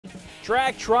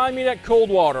Track tri-meet at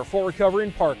Coldwater, for Recovery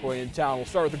and Parkway in town. We'll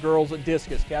start with the girls at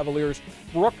discus. Cavaliers'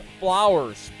 Brooke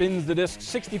Flowers spins the disc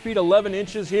 60 feet 11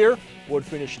 inches here. Would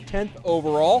finish 10th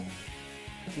overall.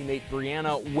 Teammate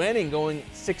Brianna Wenning going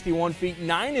 61 feet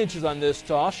 9 inches on this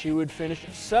toss. She would finish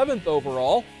 7th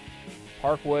overall.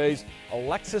 Parkway's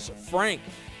Alexis Frank,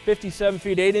 57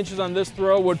 feet 8 inches on this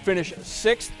throw, would finish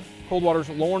 6th. Coldwater's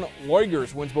Lauren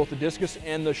Loigers wins both the discus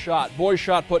and the shot. Boys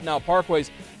shot put now.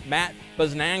 Parkway's Matt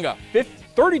Baznanga,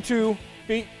 32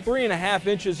 feet 3.5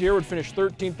 inches here, would finish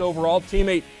 13th overall.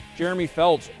 Teammate Jeremy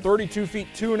Felds, 32 feet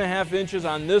 2.5 inches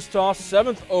on this toss,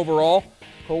 7th overall.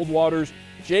 Coldwater's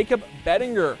Jacob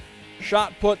Bettinger,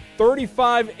 shot put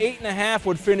 35 8.5,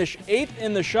 would finish 8th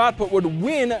in the shot put, would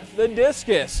win the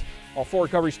discus. While For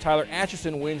Recovery's Tyler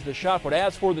Atchison wins the shot put.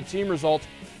 As for the team results,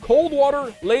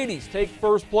 Coldwater ladies take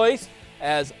first place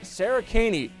as Sarah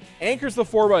Caney anchors the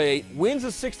 4x8, wins the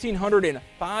 1600 in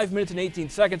 5 minutes and 18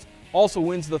 seconds, also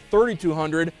wins the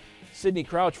 3200. Sydney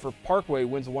Crouch for Parkway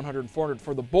wins the 100 and 400.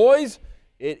 For the boys,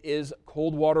 it is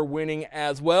Coldwater winning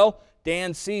as well.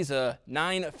 Dan sees a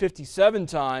 9:57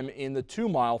 time in the 2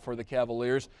 mile for the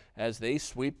Cavaliers as they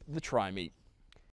sweep the tri-meet.